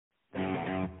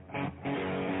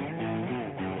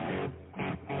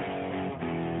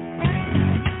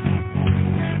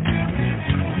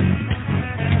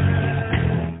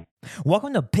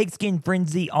Welcome to Pigskin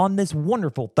Frenzy on this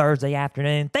wonderful Thursday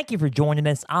afternoon. Thank you for joining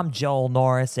us. I'm Joel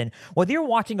Norris, and whether you're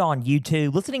watching on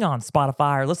YouTube, listening on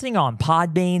Spotify, or listening on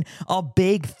Podbean, a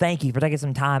big thank you for taking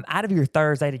some time out of your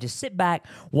Thursday to just sit back,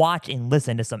 watch, and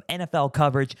listen to some NFL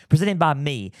coverage presented by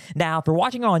me. Now, if you're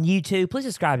watching on YouTube, please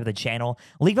subscribe to the channel,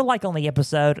 leave a like on the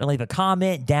episode, and leave a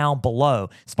comment down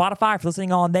below. Spotify, if you're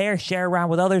listening on there, share around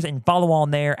with others, and follow on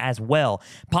there as well.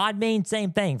 Podbean,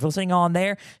 same thing. If you're listening on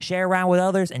there, share around with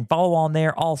others, and follow on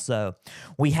there also.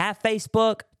 We have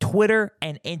Facebook, Twitter,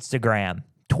 and Instagram.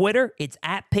 Twitter, it's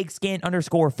at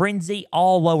pigskin_frenzy,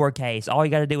 all lowercase. All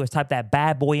you got to do is type that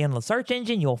bad boy in the search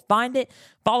engine. You'll find it.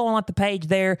 Follow on the page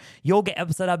there. You'll get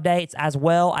episode updates as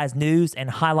well as news and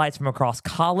highlights from across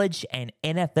college and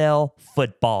NFL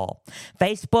football.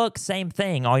 Facebook, same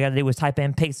thing. All you got to do is type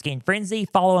in Pigskin Frenzy.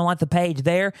 Follow and like the page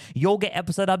there. You'll get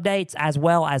episode updates as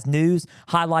well as news,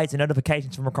 highlights, and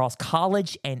notifications from across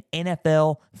college and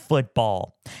NFL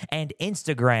football. And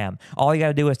Instagram, all you got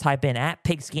to do is type in at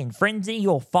Pigskin Frenzy.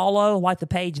 You'll follow, like the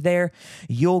page there.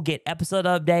 You'll get episode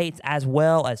updates as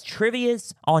well as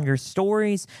trivias on your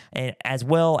stories, and as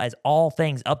well as all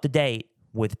things up to date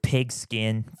with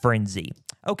Pigskin Frenzy.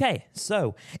 Okay,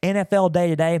 so NFL day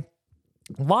today.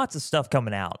 Lots of stuff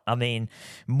coming out. I mean,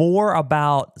 more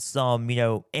about some,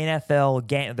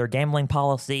 NFL their gambling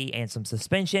policy and some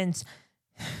suspensions.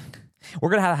 We're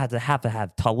going to have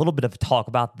a little bit of talk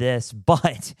about this,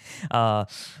 but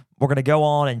we're going to go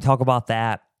on and talk about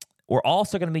that. We're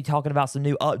also going to be talking about some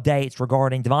new updates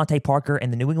regarding DaVante Parker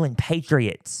and the New England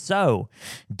Patriots. So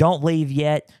don't leave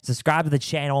yet. Subscribe to the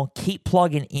channel. Keep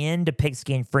plugging in to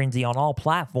Pigskin Frenzy on all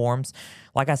platforms.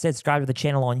 Like I said, subscribe to the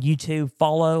channel on YouTube.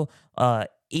 Follow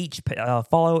each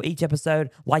episode,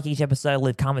 like each episode,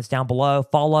 leave comments down below,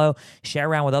 follow, share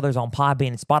around with others on Podbean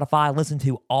and Spotify, listen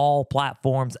to all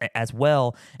platforms, as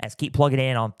well as keep plugging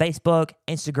in on Facebook,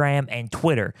 Instagram, and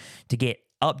Twitter to get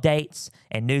updates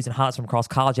and news and highlights from across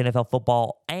college, NFL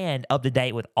football, and up to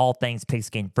date with all things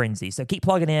Pigskin Frenzy. So keep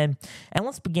plugging in, and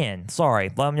let's begin.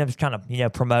 Sorry, I'm just trying to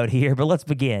promote here, but let's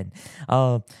begin.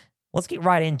 Let's get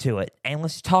right into it, and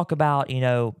let's talk about,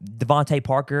 DaVante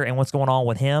Parker and what's going on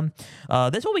with him.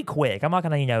 This will be quick. I'm not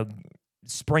going to,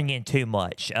 spring in too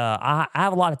much. I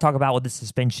have a lot to talk about with the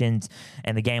suspensions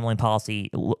and the gambling policy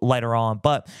later on,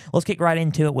 but let's get right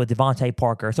into it with DaVante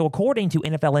Parker. So according to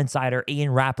NFL insider Ian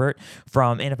Rappert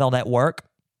from NFL Network,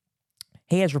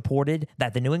 he has reported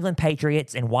that the New England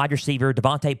Patriots and wide receiver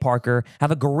DaVante Parker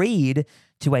have agreed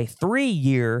to a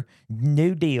 3-year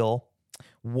new deal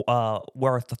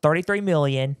worth $33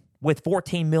 million with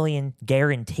 $14 million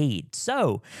guaranteed.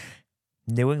 So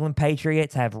New England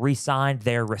Patriots have re-signed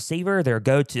their receiver, their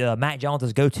go-to Mac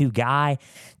Jones' go-to guy.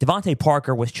 DaVante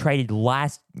Parker was traded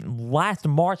last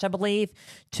March, I believe,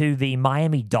 to the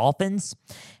Miami Dolphins,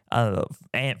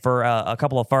 and for a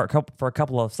couple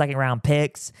of second-round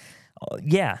picks.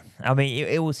 Yeah, I mean,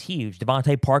 it was huge.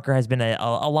 DaVante Parker has been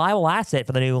a liable asset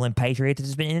for the New England Patriots.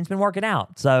 It's been working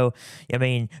out. So, I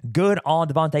mean, good on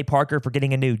DaVante Parker for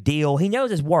getting a new deal. He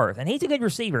knows his worth, and he's a good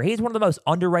receiver. He's one of the most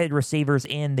underrated receivers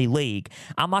in the league.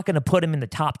 I'm not going to put him in the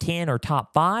top 10 or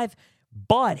top 5,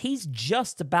 but he's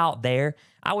just about there.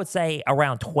 I would say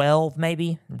around 12,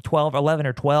 maybe 12, 11,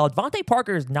 or 12. DaVante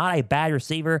Parker is not a bad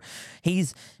receiver. He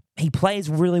plays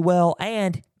really well,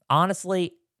 and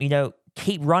honestly,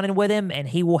 keep running with him, and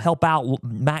he will help out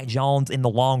Mac Jones in the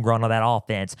long run of that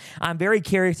offense. I'm very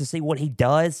curious to see what he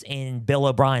does in Bill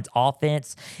O'Brien's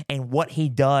offense and what he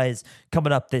does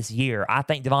coming up this year. I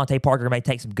think DaVante Parker may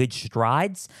take some good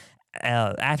strides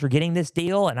after getting this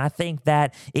deal, and I think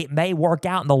that it may work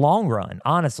out in the long run,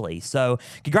 honestly. So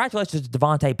congratulations to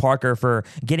DaVante Parker for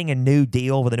getting a new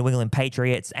deal with the New England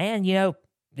Patriots, and,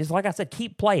 just like I said,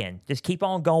 keep playing. Just keep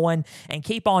on going and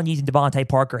keep on using DaVante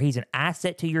Parker. He's an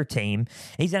asset to your team.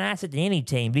 He's an asset to any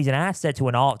team. He's an asset to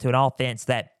an offense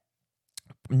that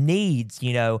needs,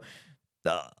 a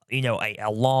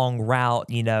long route,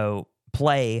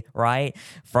 play, right,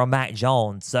 from Mac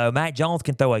Jones. So Mac Jones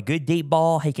can throw a good deep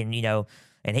ball. He can,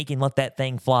 and he can let that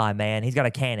thing fly, man. He's got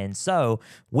a cannon. So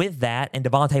with that, and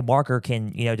DaVante Parker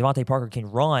can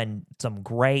run some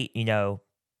great,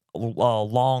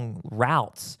 long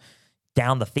routes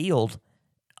down the field.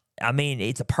 I mean,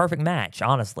 it's a perfect match,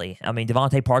 honestly. I mean,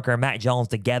 DaVante Parker and Mac Jones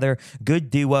together, good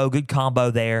duo, good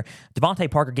combo there. DaVante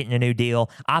Parker getting a new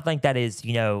deal. I think that is,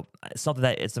 something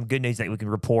that is some good news that we can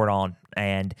report on.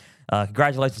 And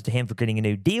congratulations to him for getting a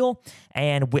new deal.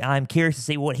 And I'm curious to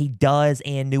see what he does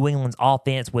in New England's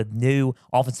offense with new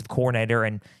offensive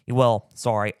coordinator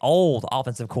old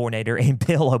offensive coordinator in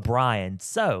Bill O'Brien.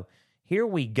 So here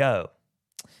we go.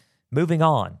 moving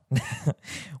on.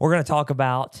 We're going to talk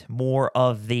about more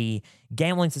of the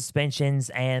gambling suspensions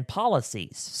and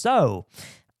policies. So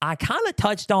I kind of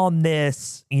touched on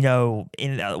this, in an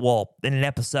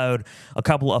episode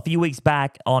a few weeks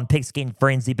back on Pigskin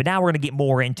Frenzy, but now we're going to get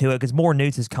more into it because more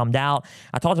news has come out.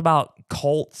 I talked about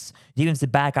Colts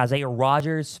defensive back Isaiah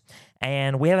Rodgers,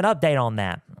 and we have an update on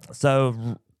that.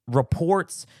 So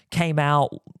reports came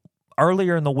out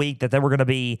earlier in the week that there were going to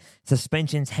be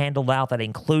suspensions handled out that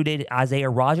included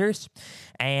Isaiah Rodgers,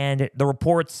 and the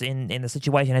reports in the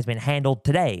situation has been handled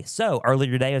today. So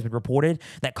earlier today has been reported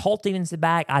that Colts defensive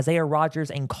back Isaiah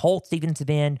Rodgers and Colts defensive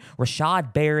end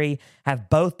Rashad Berry have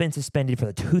both been suspended for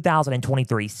the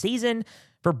 2023 season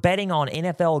for betting on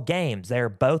NFL games. They're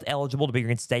both eligible to be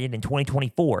reinstated in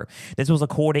 2024. This was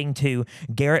according to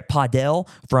Garrett Podell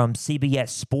from CBS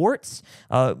Sports.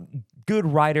 Good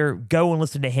writer. Go and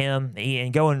listen to him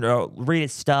and go and read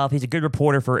his stuff. He's a good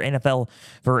reporter for the NFL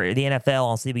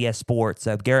on CBS Sports.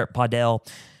 So Garrett Podell,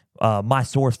 my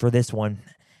source for this one.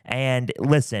 And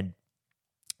listen,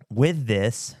 with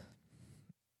this,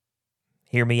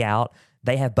 hear me out.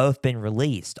 They have both been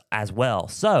released as well.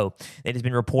 So it has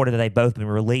been reported that they've both been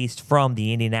released from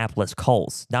the Indianapolis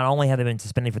Colts. Not only have they been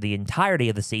suspended for the entirety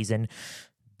of the season,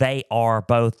 they have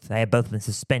both been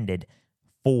suspended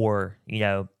for,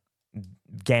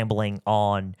 gambling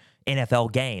on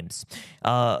NFL games.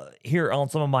 Here on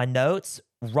some of my notes,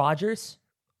 defensive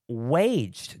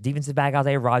back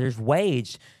Isaiah Rodgers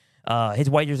waged, his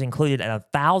wagers included a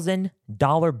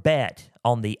 $1,000 bet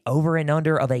on the over and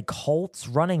under of a Colts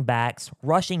running back's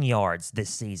rushing yards this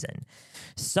season.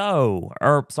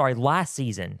 Last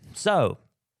season. So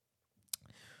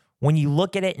when you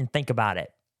look at it and think about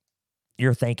it,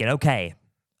 you're thinking, okay,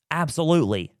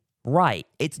 absolutely right.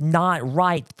 It's not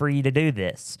right for you to do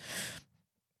this.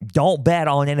 Don't bet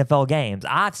on NFL games.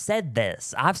 I've said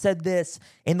this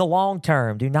in the long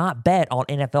term. Do not bet on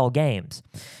NFL games.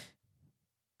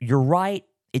 You're right.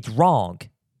 It's wrong.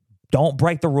 Don't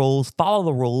break the rules. Follow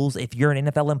the rules. If you're an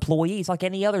NFL employee, it's like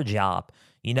any other job.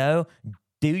 Do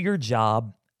your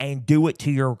job and do it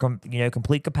to your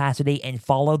complete capacity and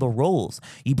follow the rules.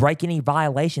 You break any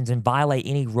violations and violate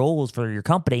any rules for your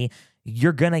company,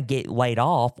 you're gonna get laid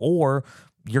off or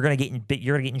you're gonna get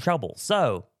in trouble.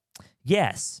 So,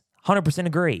 yes, 100%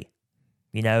 agree.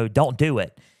 Don't do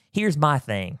it. Here's my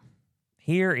thing.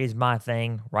 Here is my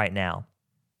thing right now.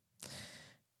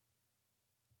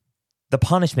 The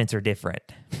punishments are different.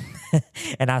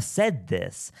 And I've said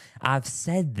this.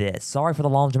 Sorry for the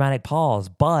long dramatic pause,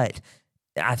 but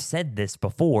I've said this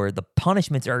before. The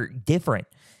punishments are different.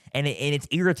 And it's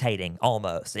irritating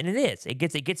almost. And it is. It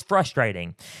gets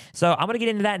frustrating. So I'm going to get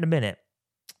into that in a minute.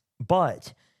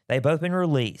 But they've both been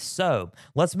released. So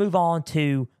let's move on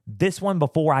to this one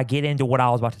before I get into what I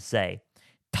was about to say.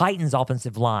 Titans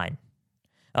offensive lineman,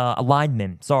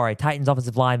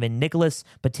 Nicholas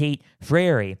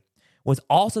Petit-Frere was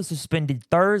also suspended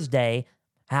Thursday.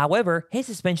 However, his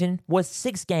suspension was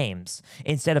 6 games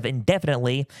instead of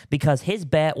indefinitely because his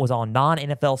bet was on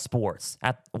non-NFL sports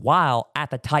while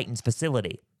at the Titans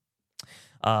facility.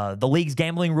 The league's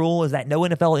gambling rule is that no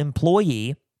NFL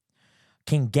employee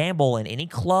can gamble in any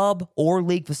club or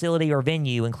league facility or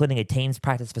venue, including a team's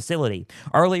practice facility.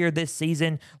 Earlier this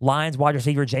season, Lions wide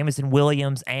receiver Jameson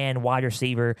Williams and wide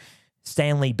receiver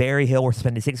Stanley Berryhill were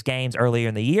suspended 6 games earlier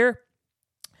in the year.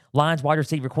 Lions wide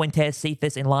receiver Quintez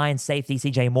Cephas and Lions safety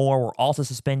C.J. Moore were also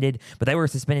suspended, but they were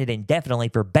suspended indefinitely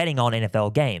for betting on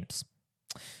NFL games.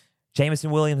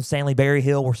 Jameson Williams and Stanley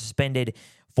Berryhill were suspended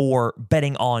for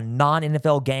betting on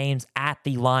non-NFL games at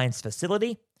the Lions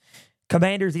facility.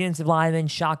 Commanders defensive lineman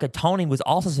Shaka Toney was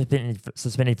also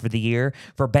suspended for the year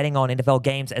for betting on NFL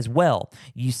games as well.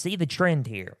 You see the trend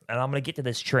here, and I'm going to get to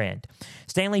this trend.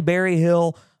 Stanley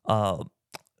Berryhill,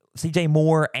 C.J.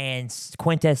 Moore, and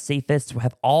Quintez Cephas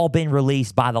have all been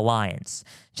released by the Lions.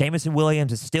 Jameson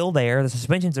Williams is still there. The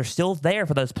suspensions are still there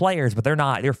for those players, but they're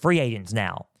not. They're free agents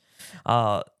now.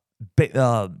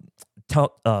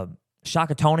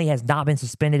 Shaka Toney has not been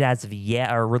suspended as of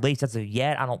yet or released as of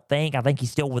yet, I don't think. I think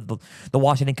he's still with the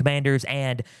Washington Commanders,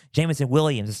 and Jameson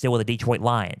Williams is still with the Detroit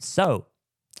Lions. So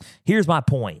here's my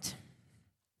point.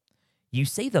 You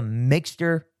see the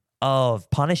mixture of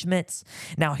punishments.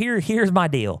 Now here's my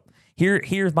deal.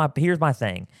 Here's my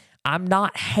thing. I'm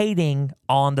not hating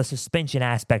on the suspension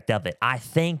aspect of it. I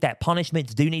think that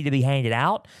punishments do need to be handed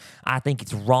out. I think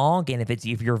it's wrong, and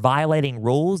if you're violating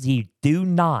rules, you do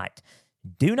not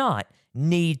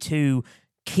need to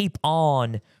keep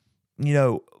on,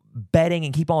 betting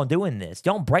and keep on doing this.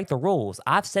 Don't break the rules.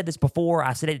 I've said this before.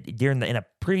 I said it in a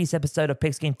previous episode of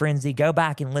Pigskin Frenzy. Go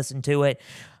back and listen to it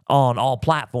on all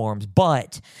platforms.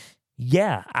 But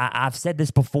yeah, I've said this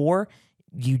before.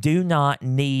 You do not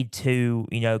need to,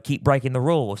 keep breaking the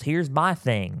rules. Here's my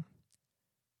thing.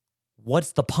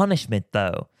 What's the punishment,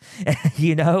 though?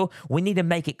 We need to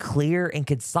make it clear and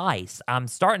concise. I'm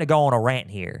starting to go on a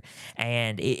rant here.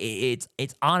 And it's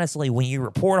honestly, when you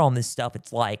report on this stuff,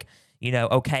 it's like,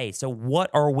 okay, so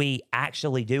what are we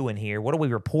actually doing here? What are we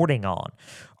reporting on?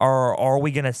 Or are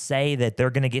we going to say that they're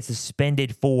going to get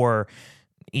suspended for,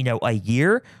 a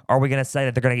year? Are we going to say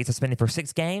that they're going to get suspended for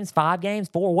 6 games, 5 games,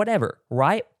 4, whatever,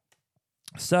 right?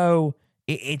 So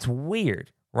it's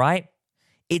weird, right?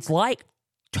 It's like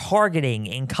targeting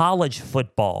in college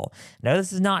football. No,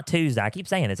 this is not Tuesday. I keep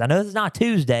saying this. I know this is not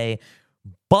Tuesday,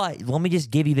 but let me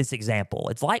just give you this example.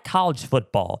 It's like college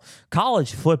football.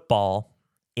 College football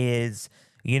is,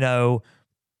 is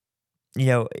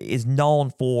known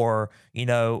for,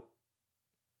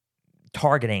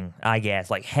 targeting, I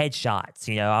guess, like headshots.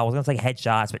 I was going to say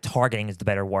headshots, but targeting is the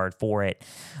better word for it.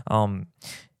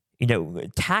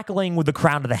 Tackling with the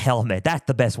crown of the helmet. That's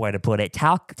the best way to put it.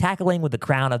 Tackling with the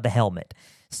crown of the helmet.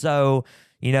 So,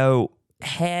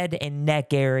 head and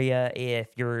neck area, if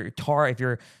you're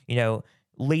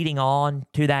leading on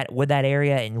to that with that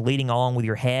area and leading on with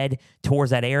your head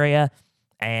towards that area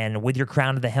and with your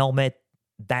crown of the helmet,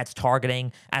 that's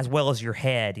targeting, as well as your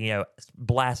head,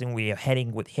 blasting with you,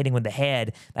 hitting with the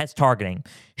head, that's targeting.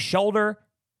 Shoulder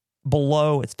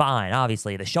below, it's fine.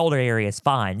 Obviously, the shoulder area is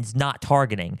fine. It's not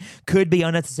targeting. Could be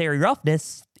unnecessary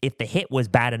roughness if the hit was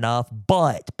bad enough,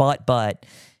 but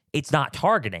it's not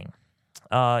targeting.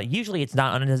 Usually it's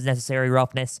not unnecessary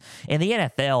roughness. In the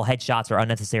NFL, headshots are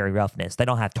unnecessary roughness. They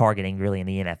don't have targeting really in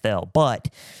the NFL, but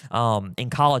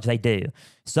in college they do.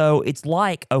 So it's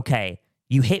like, okay,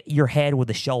 you hit your head with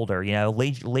the shoulder,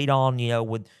 lead on,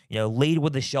 lead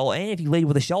with the shoulder. And if you lead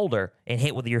with the shoulder and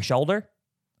hit with your shoulder,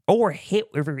 or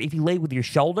if you lead with your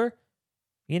shoulder,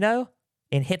 and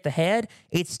hit the head,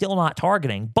 it's still not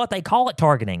targeting, but they call it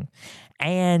targeting.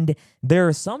 And there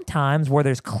are some times where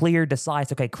there's clear,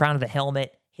 decisive, okay, crown of the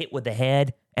helmet, hit with the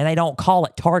head, and they don't call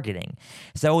it targeting.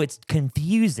 So it's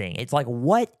confusing. It's like,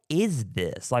 what is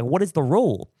this? Like, what is the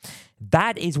rule?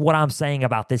 That is what I'm saying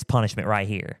about this punishment right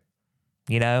here.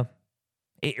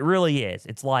 It really is.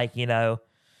 It's like,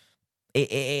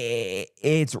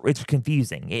 it's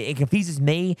confusing. It confuses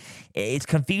me. It's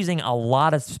confusing a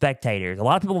lot of spectators. A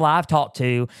lot of people that I've talked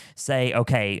to say,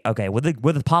 okay, with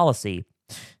the policy,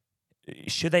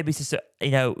 should they be,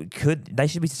 they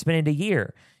should be suspended a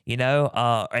year,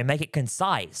 and make it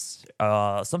concise.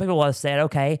 Some people have said,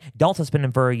 okay, don't suspend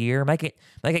them for a year, make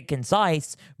it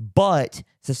concise, but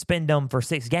suspend them for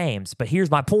 6 games. But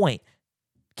here's my point.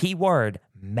 Key word,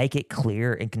 make it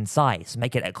clear and concise.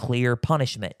 Make it a clear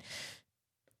punishment.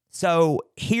 So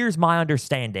here's my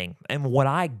understanding, and what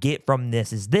I get from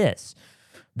this is this.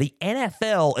 The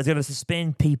NFL is going to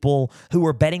suspend people who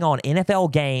are betting on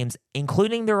NFL games,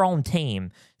 including their own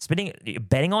team,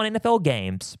 betting on NFL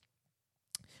games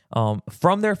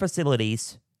from their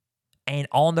facilities and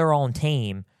on their own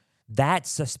team. That's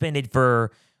suspended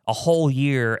for a whole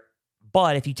year,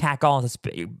 but if you tack on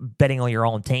betting on your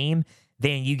own team,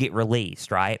 then you get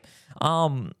released, right?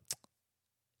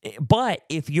 But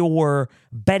if you're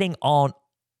betting on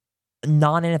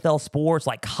non-NFL sports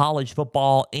like college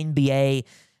football, NBA,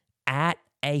 at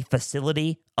a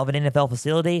facility of an NFL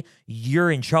facility, you're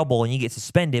in trouble and you get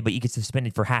suspended, but you get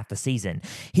suspended for half the season.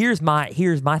 Here's my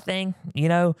thing,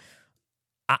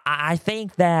 I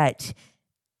think that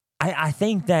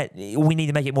we need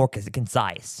to make it more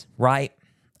concise, right?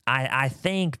 I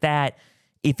think that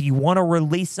if you want to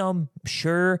release them,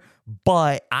 sure,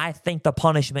 but I think the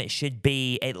punishment should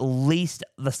be at least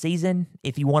the season.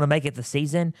 If you want to make it the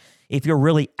season, if you're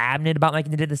really adamant about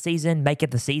making it the season, make it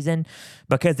the season,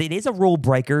 because it is a rule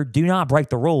breaker. Do not break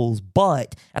the rules,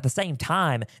 but at the same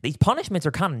time, these punishments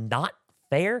are kind of not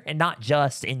fair and not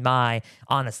just, in my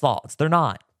honest thoughts. They're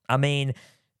not. I mean,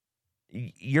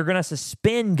 you're going to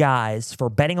suspend guys for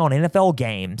betting on NFL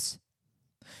games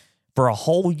for a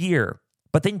whole year,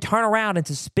 but then turn around and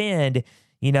suspend,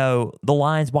 the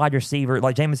Lions wide receiver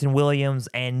like Jameson Williams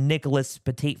and Nicholas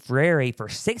Petit-Frere for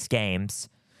 6 games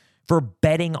for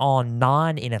betting on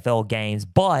non-NFL games,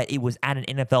 but it was at an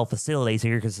NFL facility, so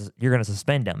you're going to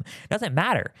suspend them. It doesn't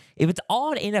matter. If it's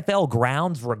on NFL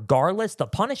grounds, regardless, the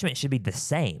punishment should be the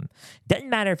same. Doesn't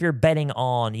matter if you're betting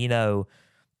on,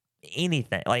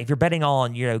 anything. Like if you're betting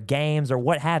on, games or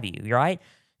what have you, right?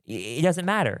 It doesn't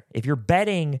matter. If you're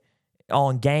betting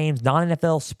on games,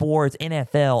 non-NFL sports,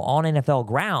 NFL, on NFL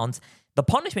grounds, the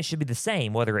punishment should be the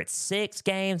same, whether it's 6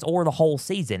 games or the whole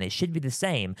season. It should be the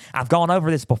same. I've gone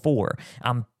over this before.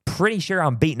 I'm pretty sure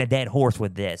I'm beating a dead horse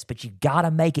with this, but you got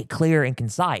to make it clear and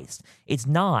concise. It's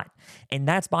not. And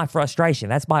that's my frustration.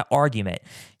 That's my argument.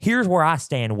 Here's where I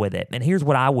stand with it. And here's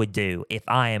what I would do if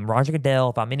I am Roger Goodell,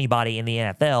 if I'm anybody in the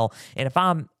NFL, and if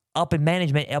I'm up in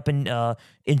management, up in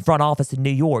front office in New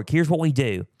York. Here's what we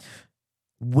do.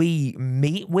 We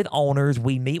meet with owners,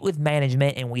 we meet with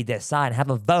management, and we decide and have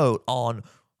a vote on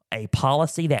a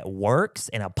policy that works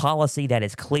and a policy that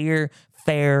is clear,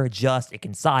 fair, just, and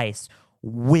concise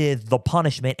with the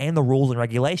punishment and the rules and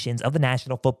regulations of the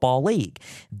National Football League.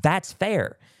 That's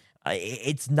fair.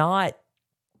 It's not,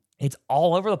 it's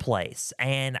all over the place,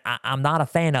 and I'm not a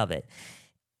fan of it.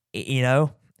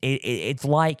 It's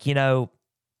like,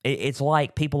 it's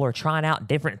like people are trying out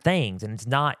different things, and it's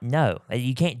not, no,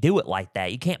 you can't do it like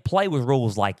that. You can't play with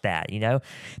rules like that,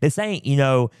 This ain't,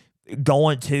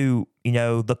 going to,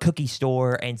 the cookie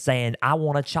store and saying, I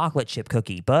want a chocolate chip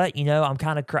cookie, but, I'm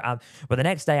kind of, but the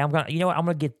next day I'm going to, I'm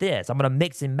going to get this. I'm going to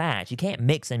mix and match. You can't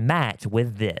mix and match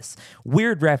with this.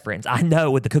 Weird reference, I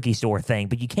know, with the cookie store thing,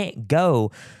 but you can't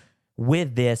go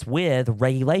with this, with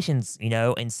regulations,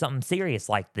 and something serious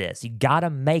like this. You got to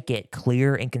make it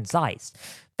clear and concise.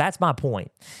 That's my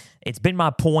point. It's been my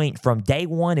point from day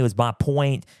one. It was my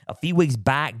point a few weeks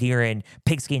back during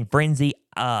Pigskin Frenzy,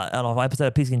 on an episode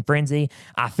of Pigskin Frenzy.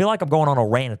 I feel like I'm going on a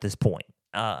rant at this point.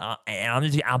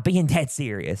 And I'm being dead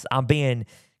serious. I'm being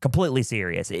completely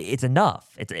serious. It's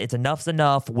enough. It's enough's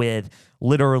enough with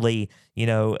literally,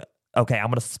 okay, I'm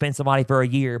going to suspend somebody for a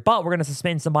year, but we're going to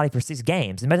suspend somebody for 6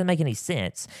 games. It doesn't make any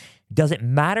sense. Does it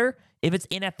matter if it's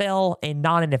NFL and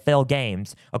non-NFL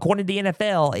games? According to the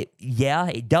NFL,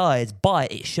 it does,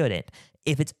 but it shouldn't.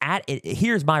 If it's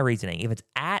here's my reasoning. If it's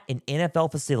at an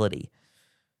NFL facility,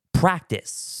 practice,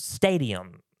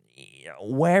 stadium,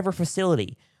 wherever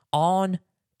facility, on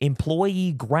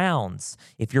employee grounds,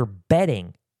 if you're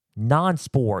betting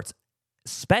non-sports,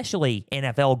 especially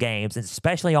NFL games, and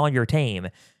especially on your team,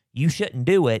 you shouldn't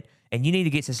do it, and you need to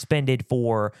get suspended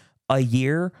for a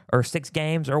year or 6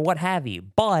 games or what have you,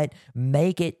 but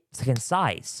make it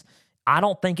concise. I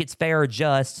don't think it's fair or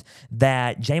just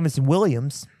that Jameson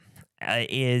Williams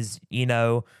is,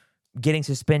 getting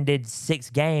suspended 6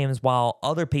 games while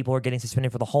other people are getting suspended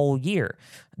for the whole year.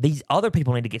 These other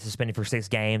people need to get suspended for 6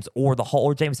 games, or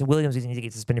Jameson Williams needs to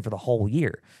get suspended for the whole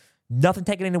year. Nothing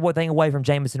taking anything away from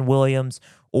Jameson Williams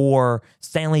or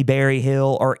Stanley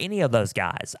Berryhill or any of those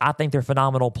guys. I think they're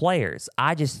phenomenal players.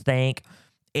 I just think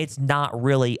it's not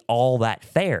really all that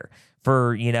fair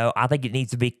for, I think it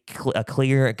needs to be a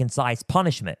clear and concise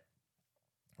punishment,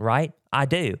 right? I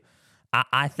do.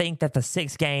 I think that the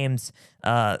 6 games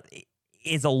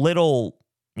is a little,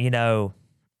 a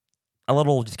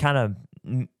little just kind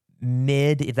of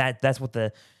mid, if that's what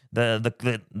the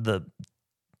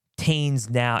teens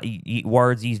now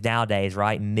words used nowadays,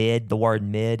 right? The word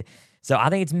mid. So I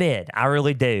think it's mid. I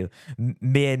really do.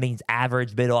 Mid means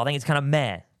average, middle. I think it's kind of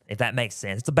meh, if that makes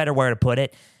sense. It's a better way to put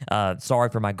it. Sorry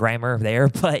for my grammar there,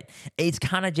 but it's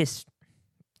kind of just,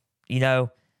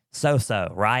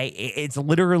 so-so, right? It's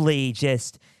literally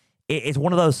just, it's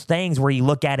one of those things where you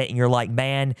look at it and you're like,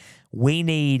 man, we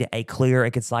need a clear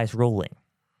and concise ruling.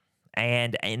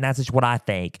 And that's just what I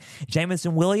think.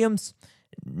 Jameson Williams,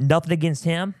 nothing against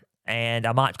him. And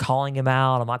I'm not calling him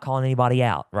out. I'm not calling anybody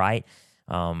out, right?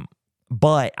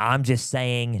 But I'm just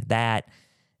saying that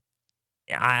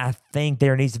I think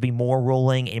there needs to be more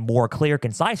ruling and more clear,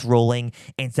 concise ruling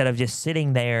instead of just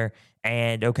sitting there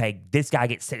and, okay, this guy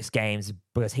gets 6 games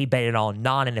because he betted on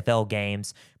non-NFL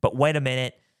games. But wait a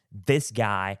minute, this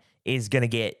guy is going to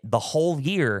get the whole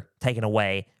year taken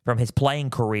away from his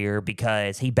playing career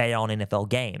because he betted on NFL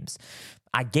games.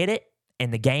 I get it.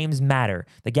 And the games matter.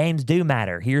 The games do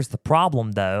matter. Here's the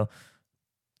problem, though.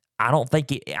 I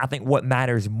think what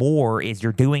matters more is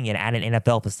you're doing it at an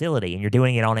NFL facility and you're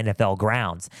doing it on NFL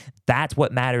grounds. That's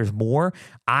what matters more.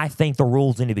 I think the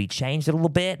rules need to be changed a little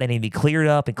bit. They need to be cleared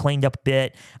up and cleaned up a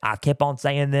bit. I kept on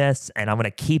saying this, and I'm going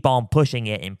to keep on pushing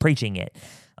it and preaching it.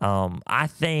 I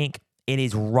think it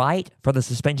is right for the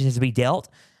suspensions to be dealt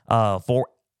for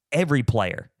every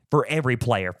player, for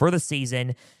the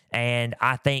season. And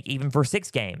I think even for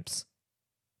 6 games,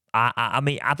 I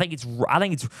think it's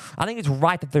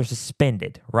right that they're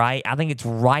suspended, right? I think it's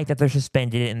right that they're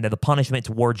suspended and that the punishments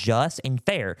were just and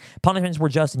fair. Punishments were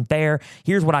just and fair.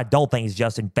 Here's what I don't think is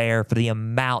just and fair for the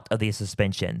amount of the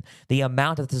suspension. The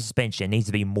amount of the suspension needs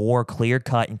to be more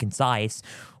clear-cut and concise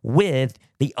with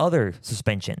the other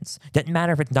suspensions. Doesn't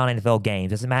matter if it's non-NFL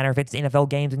games. Doesn't matter if it's NFL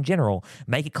games in general.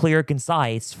 Make it clear and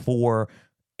concise for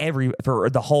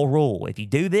the whole rule. If you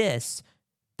do this,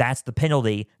 That's the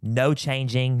penalty. No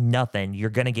changing, nothing.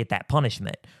 You're going to get that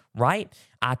punishment, right?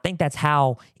 I think that's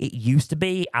how it used to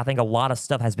be. I think a lot of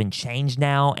stuff has been changed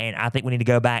now, and I think we need to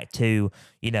go back to,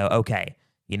 okay,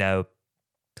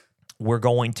 we're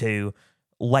going to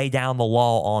lay down the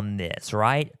law on this,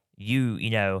 right?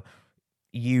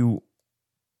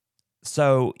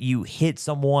 So you hit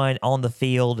someone on the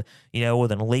field,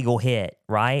 with an illegal hit,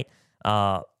 right?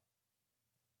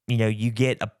 You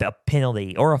get a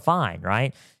penalty or a fine,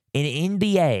 right? In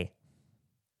NBA,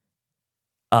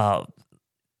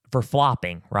 for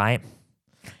flopping, right?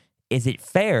 Is it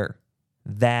fair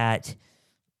that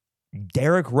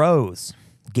Derrick Rose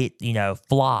get,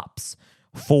 flops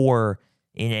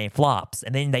flops,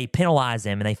 and then they penalize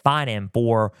him and they fine him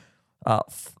for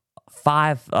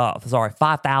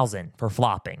 5,000 for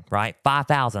flopping, right?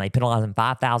 5,000. They penalize him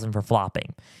 5,000 for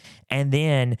flopping. And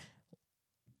then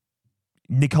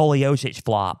Nikola Jokic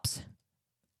flops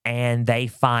and they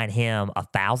fine him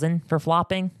 1,000 for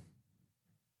flopping.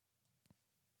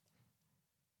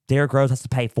 Derrick Rose has to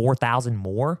pay 4,000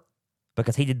 more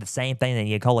because he did the same thing that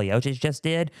Nikola Jokic just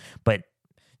did, but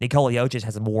Nikola Jokic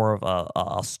has more of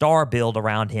a star build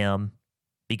around him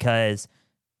because,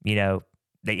 he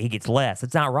gets less.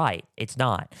 It's not right. It's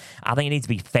not. I think it needs to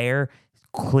be fair,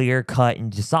 clear, cut,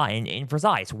 and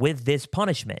precise with this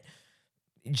punishment.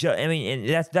 And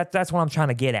that's what I'm trying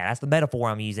to get at. That's the metaphor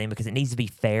I'm using because it needs to be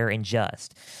fair and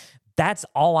just. That's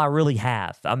all I really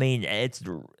have. I mean, it's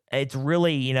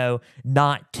really,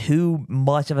 not too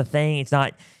much of a thing. It's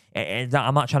not.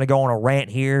 I'm not trying to go on a rant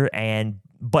here,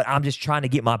 but I'm just trying to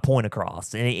get my point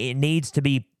across, and it needs to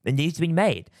be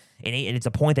made, and it's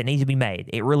a point that needs to be made.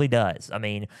 It really does. I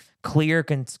mean, clear,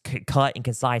 cut, and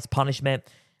concise punishment.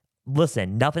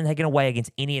 Listen, nothing taken away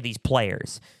against any of these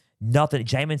players. Nothing.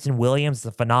 Jameson Williams is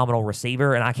a phenomenal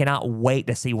receiver, and I cannot wait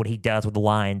to see what he does with the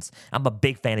Lions. I'm a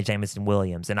big fan of Jameson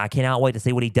Williams, and I cannot wait to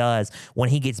see what he does when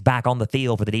he gets back on the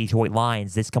field for the Detroit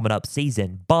Lions this coming up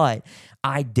season. But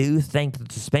I do think the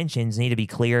suspensions need to be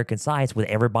clear and concise with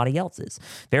everybody else's.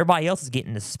 If everybody else is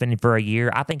getting suspended for a year,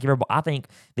 I think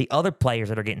the other players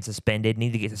that are getting suspended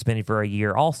need to get suspended for a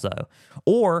year also,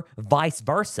 or vice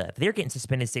versa. If they're getting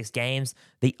suspended 6 games,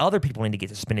 the other people need to get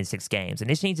suspended 6 games, and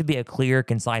this needs to be a clear,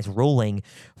 concise ruling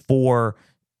for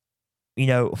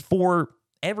just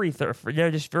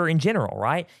for in general,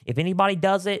 right? If anybody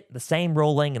does it, the same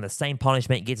ruling and the same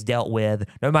punishment gets dealt with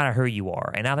no matter who you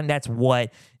are. And I think that's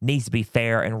what needs to be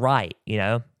fair and right,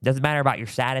 Doesn't matter about your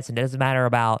status and doesn't matter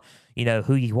about,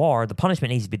 who you are. The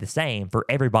punishment needs to be the same for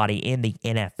everybody in the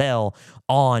NFL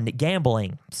on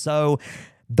gambling. So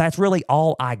that's really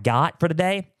all I got for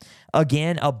today.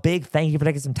 Again, a big thank you for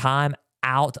taking some time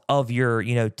out of your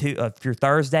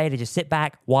Thursday to just sit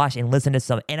back, watch, and listen to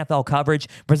some NFL coverage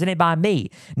presented by me.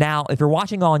 Now, if you're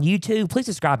watching on YouTube, please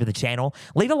subscribe to the channel,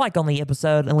 leave a like on the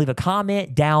episode, and leave a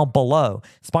comment down below.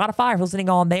 Spotify, if you're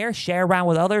listening on there, share around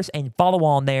with others, and follow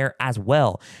on there as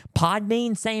well.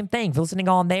 Podbean, same thing. If you're listening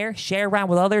on there, share around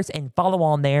with others, and follow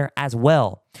on there as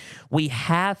well. We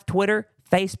have Twitter,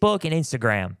 Facebook, and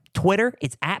Instagram. Twitter,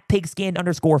 it's at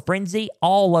pigskin_frenzy,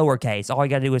 all lowercase. All you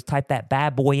got to do is type that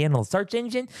bad boy in on the search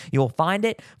engine. You'll find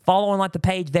it. Follow and like the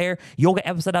page there. You'll get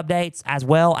episode updates as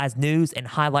well as news and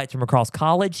highlights from across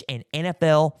college and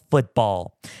NFL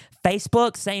football.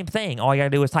 Facebook, same thing. All you got to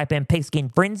do is type in Pigskin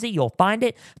Frenzy. You'll find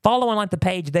it. Follow and like the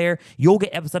page there. You'll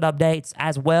get episode updates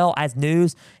as well as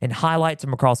news and highlights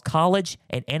from across college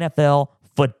and NFL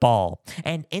football.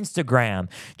 And Instagram,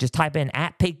 just type in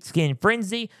at Pigskin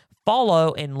Frenzy.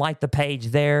 Follow and like the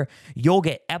page there. You'll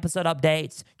get episode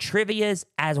updates, trivias,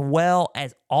 as well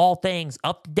as all things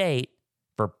up to date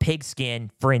for Pigskin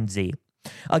Frenzy.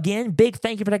 Again, big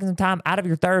thank you for taking some time out of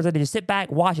your Thursday to just sit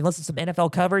back, watch, and listen to some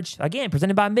NFL coverage. Again,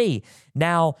 presented by me.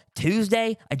 Now,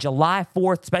 Tuesday, a July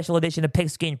 4th special edition of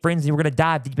Pigskin Frenzy. We're going to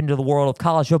dive deep into the world of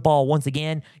college football once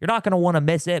again. You're not going to want to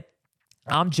miss it.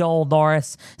 I'm Joel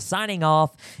Norris signing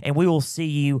off, and we will see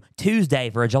you Tuesday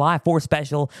for a July 4th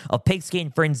special of Pigskin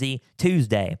Frenzy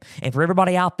Tuesday. And for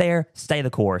everybody out there, stay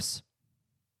the course.